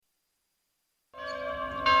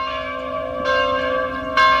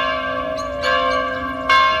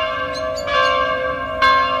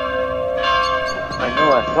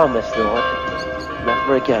promise, Lord,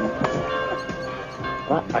 never again.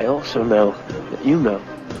 But I also know that you know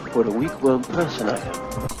what a weak-willed person I am.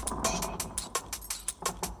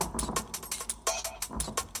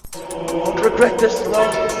 Don't regret this, Lord.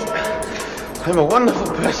 I'm a wonderful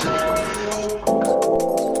person.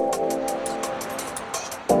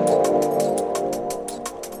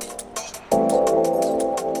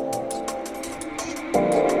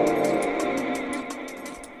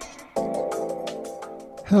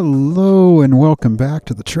 Hello and welcome back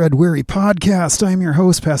to the Treadweary Podcast. I'm your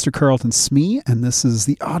host, Pastor Carlton Smee, and this is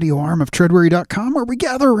the audio arm of Treadweary.com, where we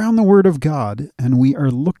gather around the Word of God and we are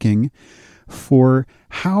looking for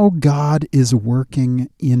how God is working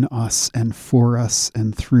in us and for us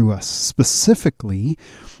and through us. Specifically,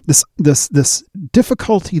 this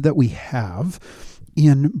difficulty that we have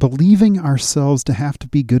in believing ourselves to have to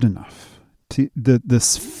be good enough.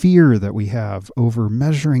 This fear that we have over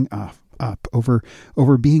measuring up,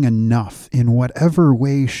 over being enough in whatever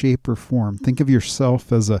way, shape, or form. Think of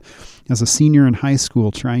yourself as a senior in high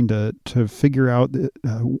school trying to figure out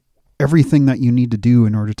everything that you need to do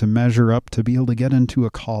in order to measure up to be able to get into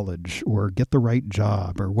a college or get the right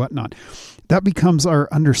job or whatnot. That becomes our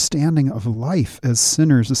understanding of life as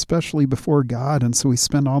sinners, especially before God. And so we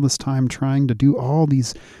spend all this time trying to do all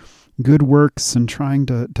these good works and trying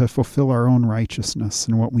to fulfill our own righteousness.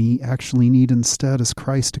 And what we actually need instead is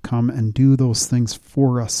Christ to come and do those things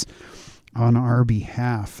for us on our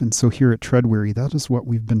behalf. And so here at Treadweary, that is what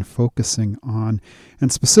we've been focusing on.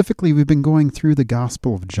 And specifically, we've been going through the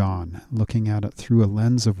Gospel of John, looking at it through a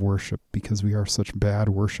lens of worship because we are such bad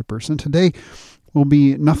worshipers. And today will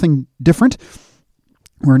be nothing different.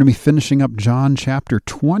 We're going to be finishing up John chapter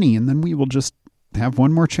 20, and then we will just have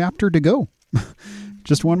one more chapter to go.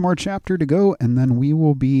 Just one more chapter to go, and then we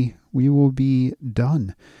will be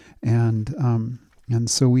done. And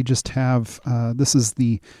so we just have this is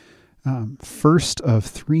the first of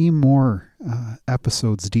 3 more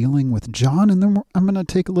episodes dealing with John, and then I'm going to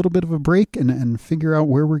take a little bit of a break and figure out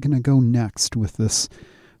where we're going to go next with this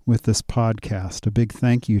podcast. A big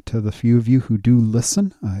thank you to the few of you who do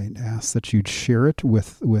listen. I ask that you'd share it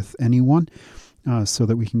with anyone so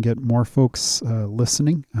that we can get more folks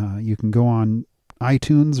listening. You can go on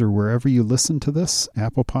iTunes or wherever you listen to this,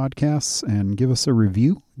 Apple Podcasts, and give us a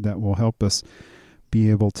review. That will help us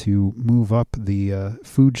be able to move up the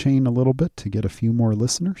food chain a little bit to get a few more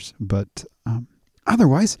listeners. But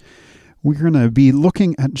otherwise, we're going to be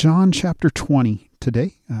looking at John chapter 20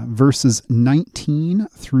 today, verses 19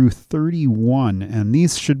 through 31. And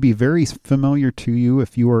these should be very familiar to you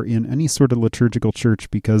if you are in any sort of liturgical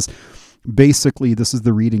church, because basically this is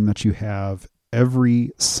the reading that you have every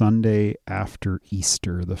Sunday after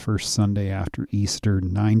Easter, the first Sunday after Easter.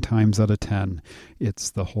 9 times out of 10, it's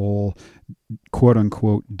the whole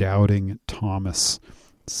quote-unquote doubting Thomas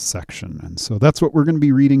section. And so that's what we're going to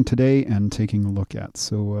be reading today and taking a look at.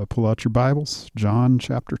 So pull out your Bibles, John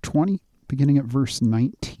chapter 20, beginning at verse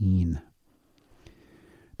 19.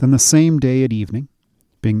 Then the same day at evening,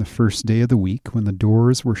 being the first day of the week, when the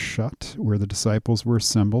doors were shut, where the disciples were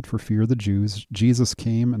assembled for fear of the Jews, Jesus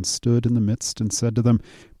came and stood in the midst and said to them,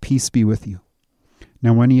 "Peace be with you."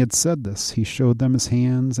 Now when he had said this, he showed them his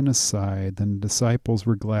hands and his side. Then the disciples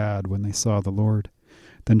were glad when they saw the Lord.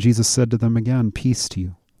 Then Jesus said to them again, "Peace to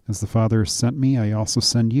you. As the Father has sent me, I also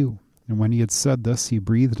send you." And when he had said this, he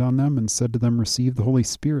breathed on them and said to them, "Receive the Holy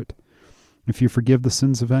Spirit. If you forgive the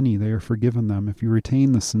sins of any, they are forgiven them. If you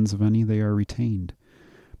retain the sins of any, they are retained."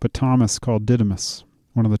 But Thomas, called Didymus,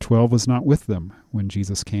 one of the 12, was not with them when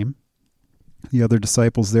Jesus came. The other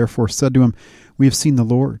disciples therefore said to him, "We have seen the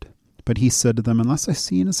Lord." But he said to them, "Unless I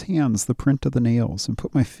see in his hands the print of the nails, and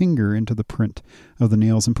put my finger into the print of the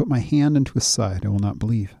nails, and put my hand into his side, I will not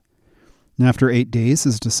believe." And after 8 days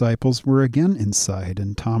his disciples were again inside,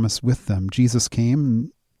 and Thomas with them. Jesus came,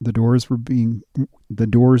 and the doors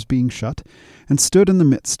being shut, and stood in the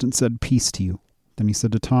midst, and said, "Peace to you." Then he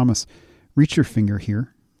said to Thomas, "Reach your finger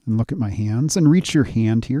here, and look at my hands, and reach your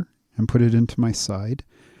hand here, and put it into my side.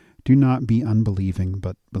 Do not be unbelieving,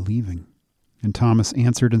 but believing." And Thomas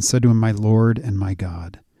answered and said to him, "My Lord and my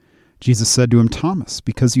God." Jesus said to him, "Thomas,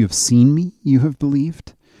 because you have seen me, you have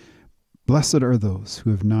believed. Blessed are those who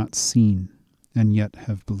have not seen and yet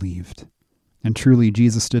have believed." And truly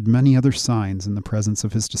Jesus did many other signs in the presence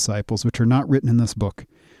of his disciples, which are not written in this book,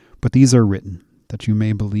 but these are written, that you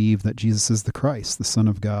may believe that Jesus is the Christ, the Son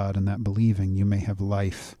of God, and that believing you may have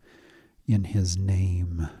life in his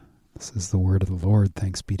name. This is the word of the Lord.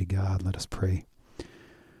 Thanks be to God. Let us pray.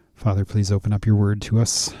 Father, please open up your word to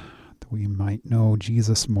us, that we might know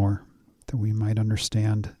Jesus more, that we might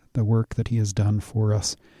understand the work that he has done for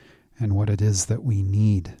us and what it is that we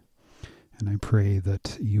need. And I pray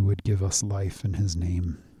that you would give us life in his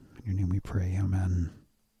name. In your name we pray, amen.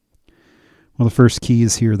 Well, the first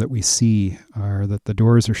keys here that we see are that the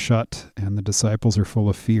doors are shut and the disciples are full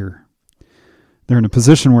of fear. They're in a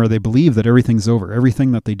position where they believe that everything's over.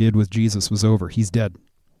 Everything that they did with Jesus was over. He's dead.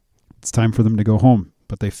 It's time for them to go home,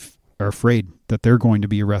 but they are afraid that they're going to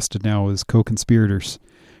be arrested now as co-conspirators,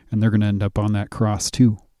 and they're going to end up on that cross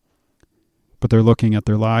too. But they're looking at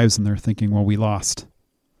their lives and they're thinking, well, we lost.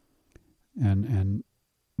 And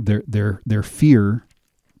their fear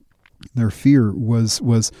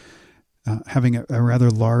was having a rather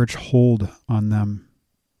large hold on them,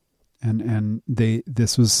 and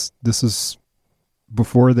this was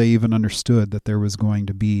before they even understood that there was going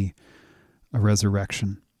to be a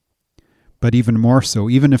resurrection. But even more so,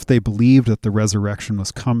 even if they believed that the resurrection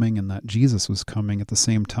was coming and that Jesus was coming at the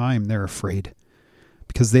same time, they're afraid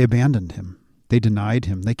because they abandoned him. They denied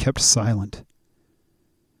him. They kept silent.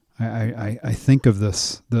 I think of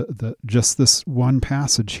this, just this one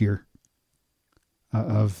passage here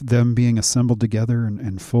of them being assembled together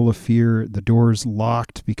and full of fear, the doors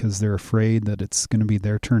locked because they're afraid that it's going to be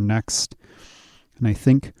their turn next. And I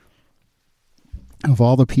think of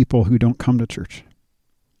all the people who don't come to church,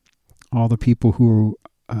 all the people who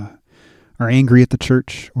are angry at the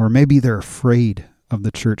church, or maybe they're afraid of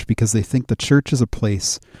the church because they think the church is a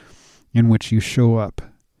place in which you show up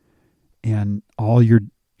and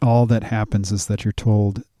all that happens is that you're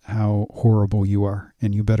told how horrible you are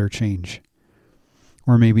and you better change.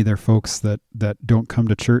 Or maybe they're folks that don't come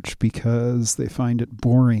to church because they find it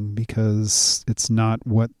boring, because it's not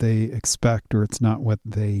what they expect, or it's not what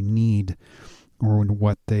they need, or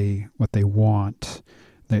what they want.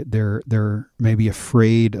 They're maybe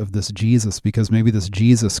afraid of this Jesus because maybe this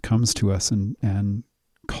Jesus comes to us and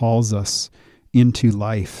calls us into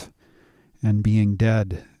life, and being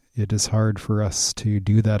dead, it is hard for us to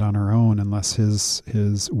do that on our own unless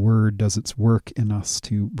his word does its work in us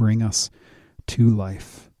to bring us to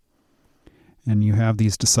life. And you have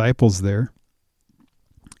these disciples there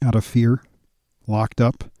out of fear, locked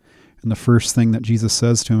up, and the first thing that Jesus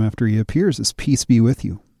says to him after he appears is, "Peace be with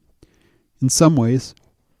you." In some ways,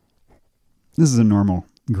 this is a normal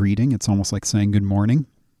greeting. It's almost like saying good morning,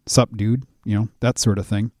 sup dude, that sort of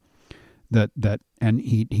thing. And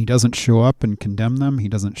he doesn't show up and condemn them. He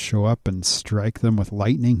doesn't show up and strike them with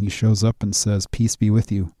lightning. He shows up and says, "Peace be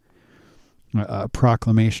with you." A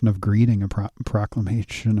proclamation of greeting, a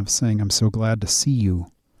proclamation of saying, "I'm so glad to see you."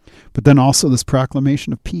 But then also this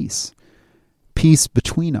proclamation of peace. Peace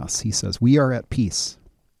between us, he says. We are at peace.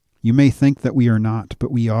 You may think that we are not,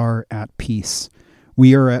 but we are at peace.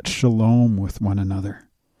 We are at shalom with one another.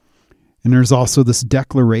 And there's also this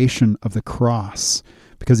declaration of the cross,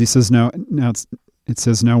 because he says it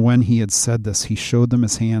says, now when he had said this, he showed them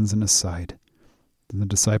his hands and his side. And the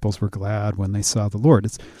disciples were glad when they saw the Lord.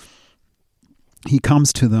 He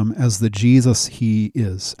comes to them as the Jesus he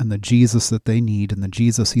is, and the Jesus that they need, and the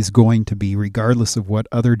Jesus he's going to be, regardless of what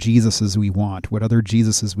other Jesuses we want, what other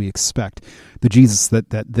Jesuses we expect. The Jesus that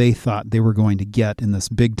they thought they were going to get in this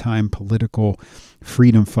big-time political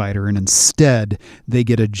freedom fighter, and instead they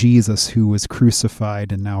get a Jesus who was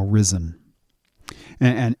crucified and now risen.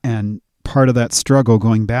 And part of that struggle,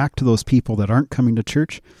 going back to those people that aren't coming to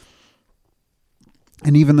church,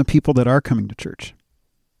 and even the people that are coming to church,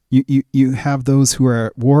 you have those who are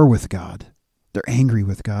at war with God. They're angry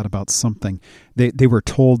with God about something. They were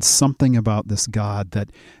told something about this God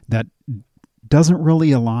that doesn't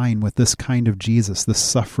really align with this kind of Jesus, this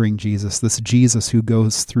suffering Jesus, this Jesus who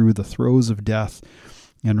goes through the throes of death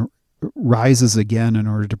and rises again in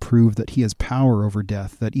order to prove that he has power over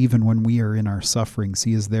death, that even when we are in our sufferings,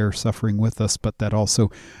 he is there suffering with us, but that also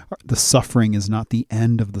the suffering is not the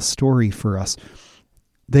end of the story for us.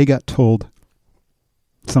 They got told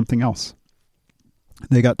something else.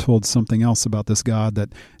 They got told something else about this God,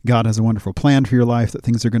 that God has a wonderful plan for your life, that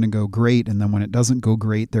things are going to go great, and then when it doesn't go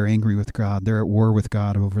great, they're angry with God. They're at war with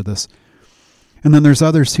God over this. And then there's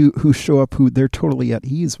others who show up who they're totally at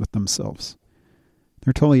ease with themselves.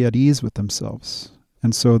 They're totally at ease with themselves.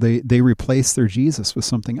 And so they replace their Jesus with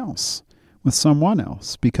something else, with someone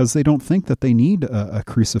else, because they don't think that they need a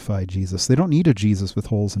crucified Jesus. They don't need a Jesus with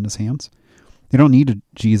holes in his hands. They don't need a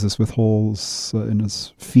Jesus with holes in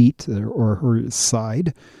his feet or his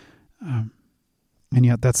side. And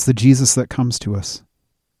yet that's the Jesus that comes to us.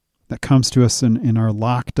 That comes to us in our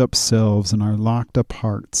locked up selves, in our locked up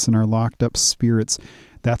hearts, in our locked up spirits.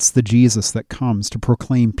 That's the Jesus that comes to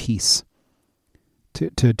proclaim peace.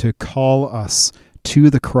 To call us to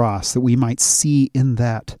the cross, that we might see in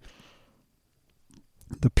that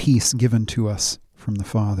the peace given to us from the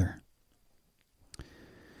Father.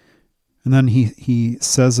 And then he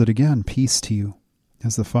says it again, peace to you.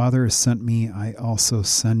 As the Father has sent me, I also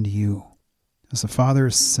send you. As the Father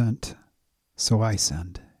is sent, so I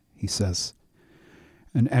send, he says.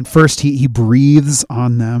 And first he breathes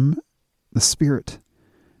on them the Spirit.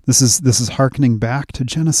 This is hearkening back to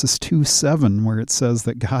Genesis 2:7, where it says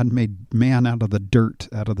that God made man out of the dirt,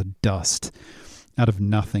 out of the dust, out of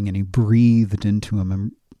nothing, and he breathed into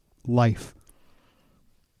him life.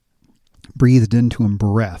 Breathed into him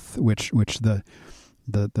breath, which the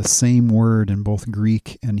same word in both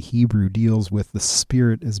Greek and Hebrew deals with the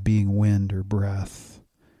Spirit as being wind or breath.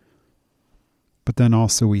 But then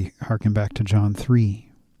also we hearken back to John 3,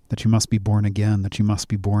 that you must be born again, that you must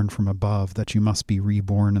be born from above, that you must be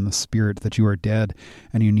reborn in the Spirit, that you are dead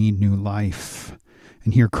and you need new life.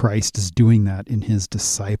 And here Christ is doing that in his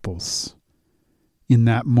disciples. In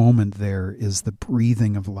that moment there is the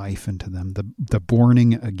breathing of life into them, the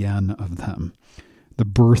borning again of them, the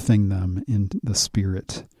birthing them in the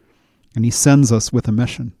Spirit. And he sends us with a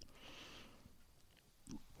mission.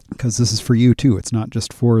 Because this is for you too. It's not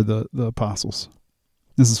just for the apostles.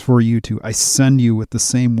 This is for you too. I send you with the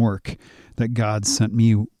same work that God sent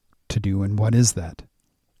me to do. And what is that?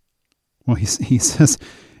 Well, he says,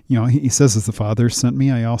 he says, as the Father sent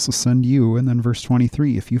me, I also send you. And then verse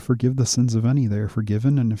 23, if you forgive the sins of any, they are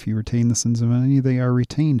forgiven. And if you retain the sins of any, they are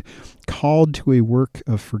retained. Called to a work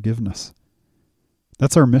of forgiveness.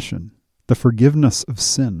 That's our mission, the forgiveness of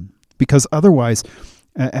sin. Because otherwise,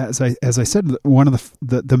 as I said, one of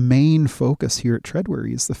the main focus here at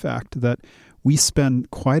Treadweary is the fact that we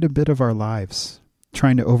spend quite a bit of our lives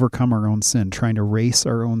trying to overcome our own sin, trying to race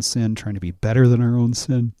our own sin, trying to be better than our own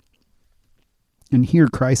sin. And here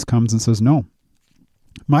Christ comes and says, no,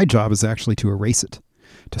 my job is actually to erase it,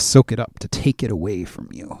 to soak it up, to take it away from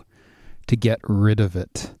you, to get rid of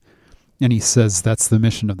it. And he says that's the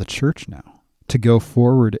mission of the church now, to go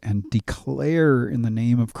forward and declare in the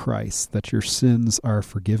name of Christ that your sins are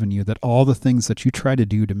forgiven you, that all the things that you try to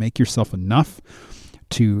do to make yourself enough,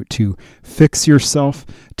 to fix yourself,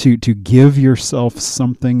 to give yourself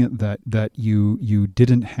something that you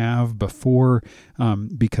didn't have before,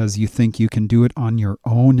 because you think you can do it on your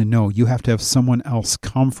own. And no, you have to have someone else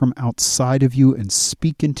come from outside of you and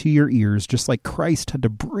speak into your ears, just like Christ had to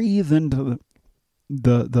breathe into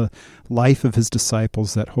the life of his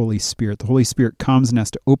disciples, that Holy Spirit. The Holy Spirit comes and has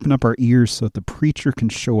to open up our ears so that the preacher can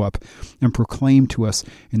show up and proclaim to us,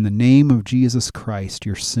 in the name of Jesus Christ,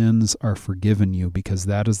 your sins are forgiven you, because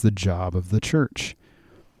that is the job of the church.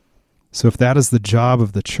 So if that is the job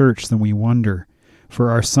of the church, then we wonder,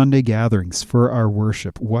 for our Sunday gatherings, for our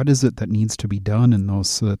worship, what is it that needs to be done in those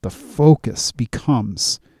so that the focus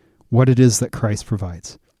becomes what it is that Christ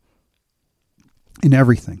provides in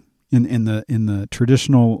everything. In the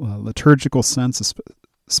traditional liturgical sense,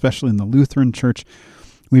 especially in the Lutheran Church,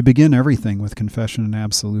 we begin everything with confession and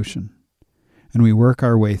absolution, and we work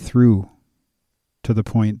our way through to the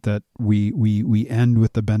point that we end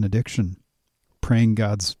with the benediction, praying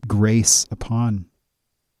God's grace upon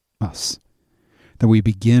us. That we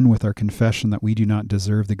begin with our confession that we do not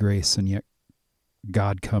deserve the grace, and yet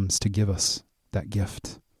God comes to give us that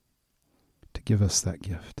gift. To give us that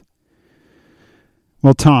gift.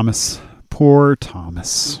 Well, Thomas, poor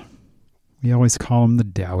Thomas. We always call him the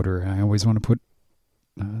doubter. I always want to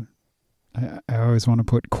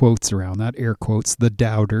put quotes around that, air quotes, the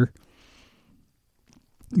doubter.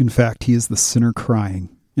 In fact, he is the sinner crying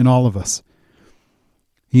in all of us.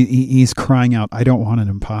 He's crying out, I don't want an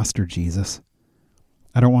imposter Jesus.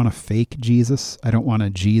 I don't want a fake Jesus. I don't want a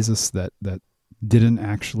Jesus that didn't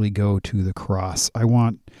actually go to the cross. I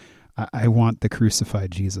want the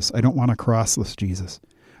crucified Jesus. I don't want a crossless Jesus.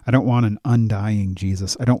 I don't want an undying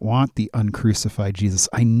Jesus. I don't want the uncrucified Jesus.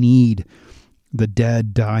 I need the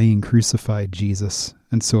dead, dying, crucified Jesus.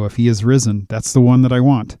 And so if he is risen, that's the one that I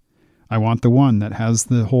want. I want the one that has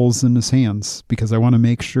the holes in his hands, because I want to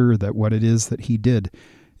make sure that what it is that he did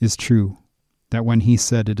is true. That when he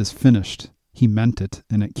said it is finished, he meant it,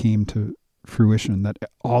 and it came to fruition, that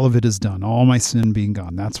all of it is done, all my sin being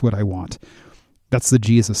gone. That's what I want. That's the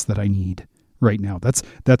Jesus that I need right now.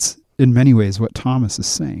 That's in many ways what Thomas is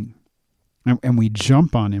saying. And we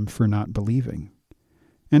jump on him for not believing.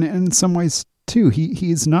 And in some ways, too,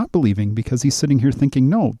 he's not believing because he's sitting here thinking,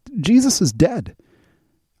 no, Jesus is dead.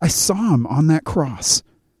 I saw him on that cross.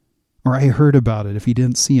 Or I heard about it if he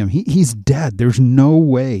didn't see him. He's dead. There's no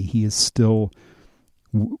way he is still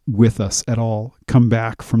with us at all, come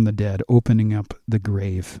back from the dead, opening up the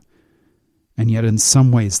grave. And yet in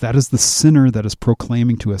some ways, that is the sinner that is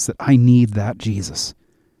proclaiming to us that I need that Jesus.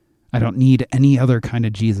 I don't need any other kind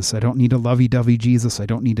of Jesus. I don't need a lovey-dovey Jesus. I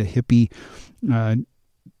don't need a hippie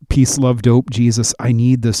peace, love, dope Jesus. I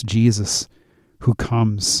need this Jesus who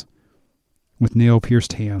comes with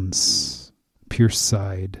nail-pierced hands, pierced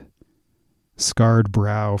side, scarred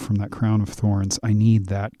brow from that crown of thorns. I need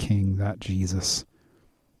that King, that Jesus.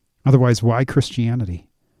 Otherwise, why Christianity?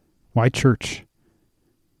 Why church?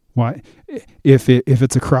 Why, if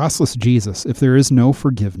it's a crossless Jesus, if there is no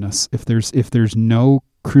forgiveness, if there's no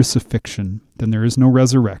crucifixion, then there is no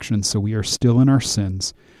resurrection. So we are still in our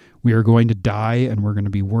sins. We are going to die, and we're going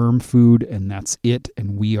to be worm food, and that's it.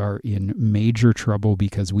 And we are in major trouble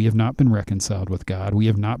because we have not been reconciled with God. We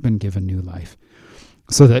have not been given new life.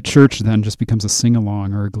 So that church then just becomes a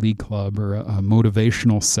sing-along or a glee club or a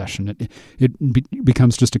motivational session. It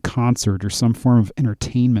becomes just a concert or some form of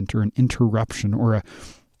entertainment or an interruption or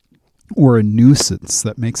a nuisance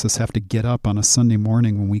that makes us have to get up on a Sunday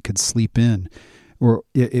morning when we could sleep in. Or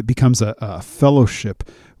it becomes a fellowship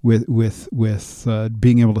with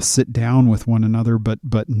being able to sit down with one another,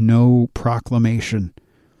 but no proclamation,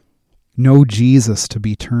 no Jesus to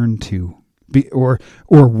be turned to. Or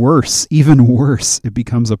worse, even worse, it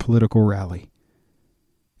becomes a political rally.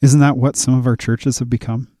 Isn't that what some of our churches have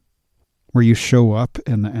become? Where you show up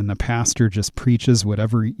and the pastor just preaches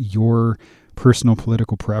whatever your personal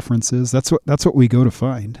political preference is. That's what we go to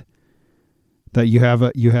find. That you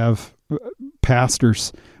have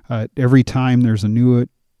pastors every time there's a new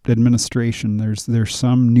administration, there's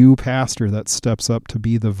some new pastor that steps up to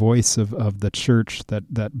be the voice of the church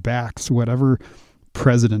that backs whatever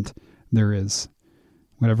president there is,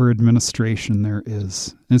 whatever administration there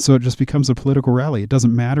is. And so it just becomes a political rally. It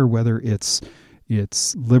doesn't matter whether it's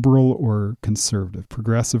liberal or conservative,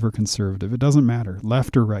 progressive or conservative. It doesn't matter,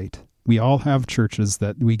 left or right. We all have churches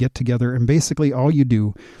that we get together, and basically all you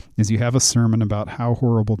do is you have a sermon about how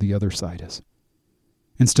horrible the other side is.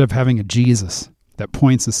 Instead of having a Jesus that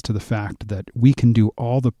points us to the fact that we can do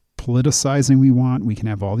all the politicizing we want, we can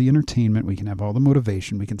have all the entertainment, we can have all the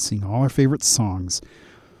motivation, we can sing all our favorite songs,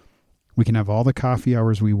 we can have all the coffee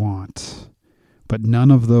hours we want, but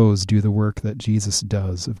none of those do the work that Jesus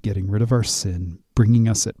does of getting rid of our sin, bringing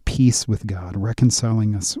us at peace with God,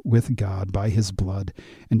 reconciling us with God by his blood,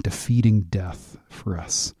 and defeating death for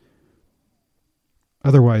us.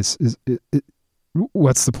 Otherwise,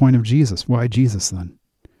 what's the point of Jesus? Why Jesus then?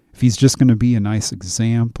 If he's just going to be a nice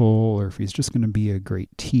example, or if he's just going to be a great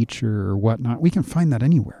teacher or whatnot, we can find that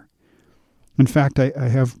anywhere. In fact, I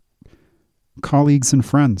have colleagues and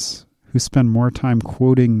friends who spend more time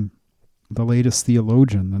quoting the latest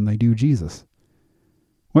theologian than they do Jesus.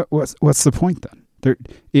 What's the point then?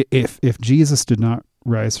 If Jesus did not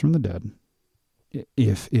rise from the dead,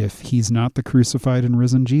 if he's not the crucified and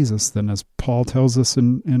risen Jesus, then as Paul tells us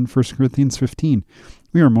in 1 Corinthians 15,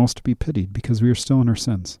 we are most to be pitied because we are still in our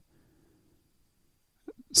sins.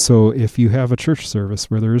 So if you have a church service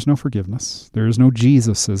where there is no forgiveness, there is no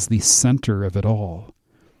Jesus as the center of it all,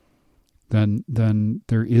 then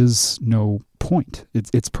there is no point.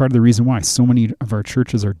 It's part of the reason why so many of our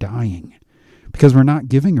churches are dying. Because we're not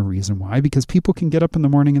giving a reason why. Because people can get up in the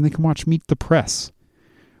morning and they can watch Meet the Press,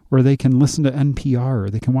 or they can listen to NPR, or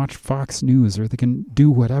they can watch Fox News, or they can do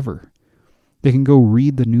whatever. They can go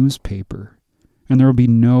read the newspaper, and there will be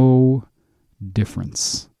no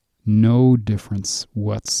difference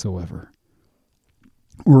whatsoever.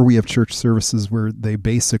 Or we have church services where they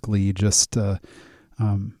basically just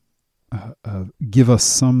give us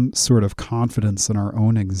some sort of confidence in our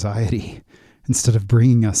own anxiety instead of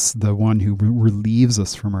bringing us the one who relieves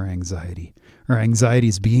us from our anxiety. Our anxiety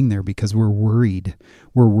is being there because we're worried.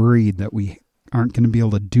 We're worried that we aren't going to be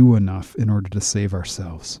able to do enough in order to save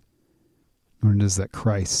ourselves. When it is that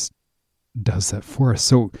Christ does that for us.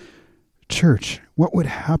 So, church, what would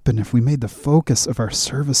happen if we made the focus of our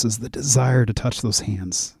services the desire to touch those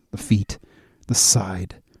hands, the feet, the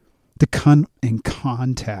side, to come in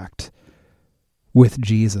contact with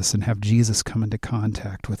Jesus and have Jesus come into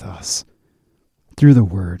contact with us through the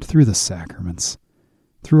word, through the sacraments,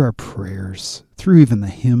 through our prayers, through even the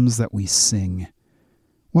hymns that we sing?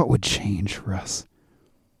 What would change for us?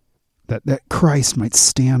 That Christ might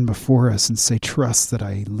stand before us and say, trust that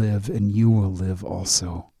I live and you will live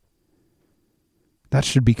also. That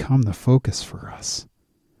should become the focus for us.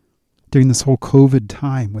 During this whole COVID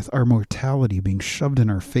time, with our mortality being shoved in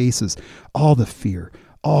our faces, all the fear,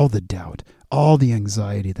 all the doubt, all the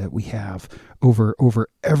anxiety that we have over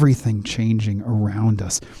everything changing around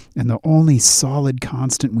us. And the only solid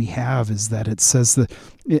constant we have is that it says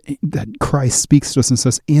that Christ speaks to us and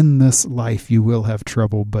says, in this life you will have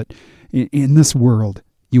trouble, but in this world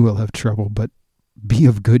you will have trouble, but be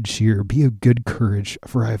of good cheer, be of good courage,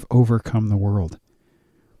 for I have overcome the world.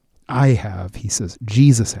 I have, he says,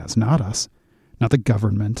 Jesus has, not us, not the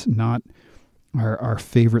government, not our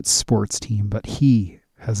favorite sports team, but he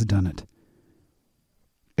has done it.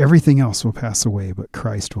 Everything else will pass away, but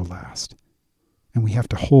Christ will last. And we have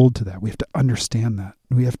to hold to that. We have to understand that.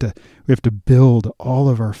 We have to build all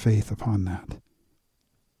of our faith upon that.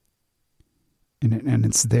 And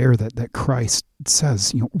it's there that Christ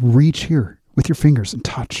says, reach here with your fingers and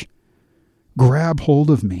touch. Grab hold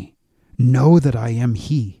of me. Know that I am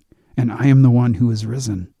he, and I am the one who is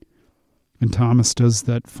risen. And Thomas does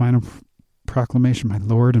that final proclamation, my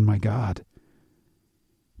Lord and my God,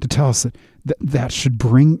 to tell us that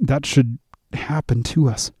should happen to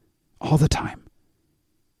us all the time.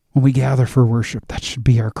 When we gather for worship, that should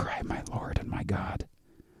be our cry, my Lord and my God,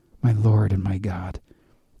 my Lord and my God,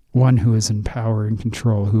 one who is in power and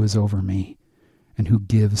control, who is over me, and who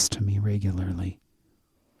gives to me regularly.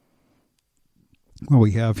 Well,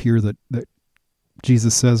 we have here that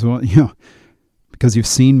Jesus says, well, because you've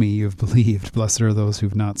seen me, you've believed. Blessed are those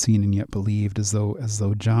who've not seen and yet believed, as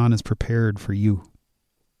though John is prepared for you.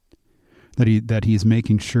 That he's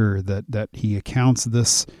making sure that he accounts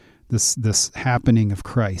this happening of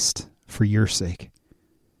Christ for your sake,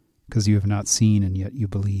 because you have not seen and yet you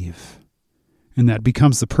believe. And that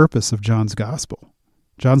becomes the purpose of John's gospel.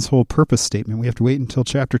 John's whole purpose statement, we have to wait until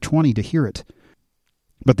chapter 20 to hear it.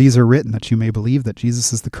 But these are written that you may believe that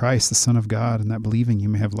Jesus is the Christ, the Son of God, and that believing you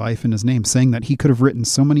may have life in his name, saying that he could have written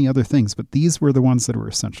so many other things, but these were the ones that were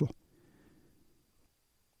essential.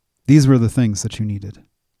 These were the things that you needed.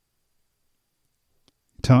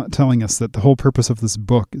 Telling us that the whole purpose of this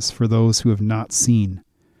book is for those who have not seen,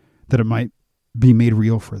 that it might be made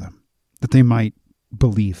real for them, that they might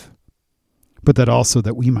believe, but that also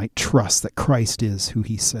that we might trust that Christ is who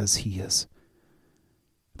he says he is,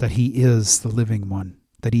 that he is the living one,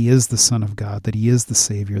 that he is the Son of God, that he is the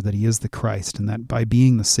Savior, that he is the Christ, and that by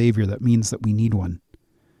being the Savior, that means that we need one,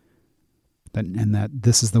 and that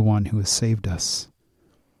this is the one who has saved us.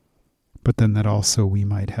 But then that also we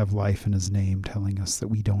might have life in his name, telling us that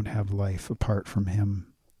we don't have life apart from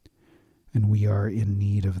him, and we are in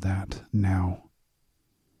need of that now.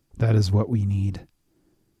 That is what we need.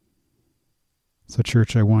 So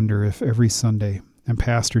church, I wonder if every Sunday, and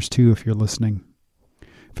pastors too, if you're listening,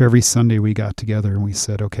 if every Sunday we got together and we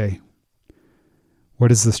said, okay, what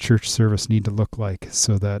does this church service need to look like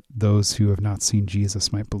so that those who have not seen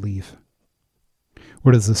Jesus might believe?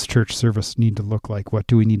 What does this church service need to look like? What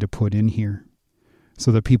do we need to put in here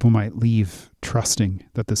so that people might leave trusting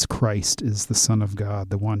that this Christ is the Son of God,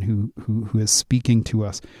 the one who is speaking to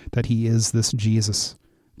us, that he is this Jesus,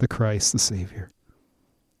 the Christ, the Savior?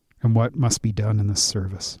 And what must be done in this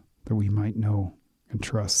service that we might know and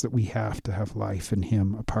trust that we have to have life in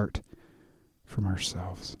him apart from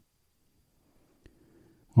ourselves?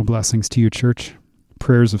 Well, blessings to you, church.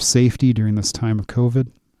 Prayers of safety during this time of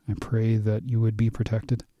COVID. I pray that you would be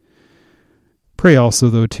protected. Pray also,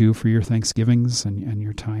 though, too, for your Thanksgivings and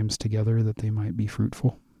your times together, that they might be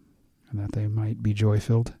fruitful and that they might be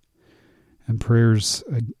joy-filled. And prayers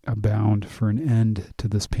abound for an end to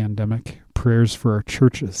this pandemic. Prayers for our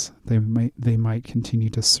churches. They might continue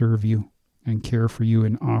to serve you and care for you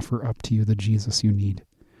and offer up to you the Jesus you need.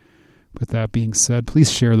 With that being said,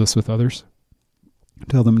 please share this with others.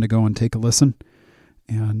 Tell them to go and take a listen.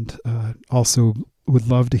 And also would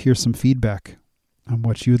love to hear some feedback on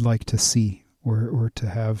what you'd like to see or to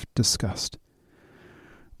have discussed.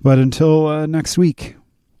 But until next week,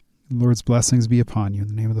 the Lord's blessings be upon you. In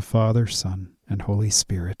the name of the Father, Son, and Holy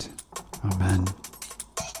Spirit. Amen.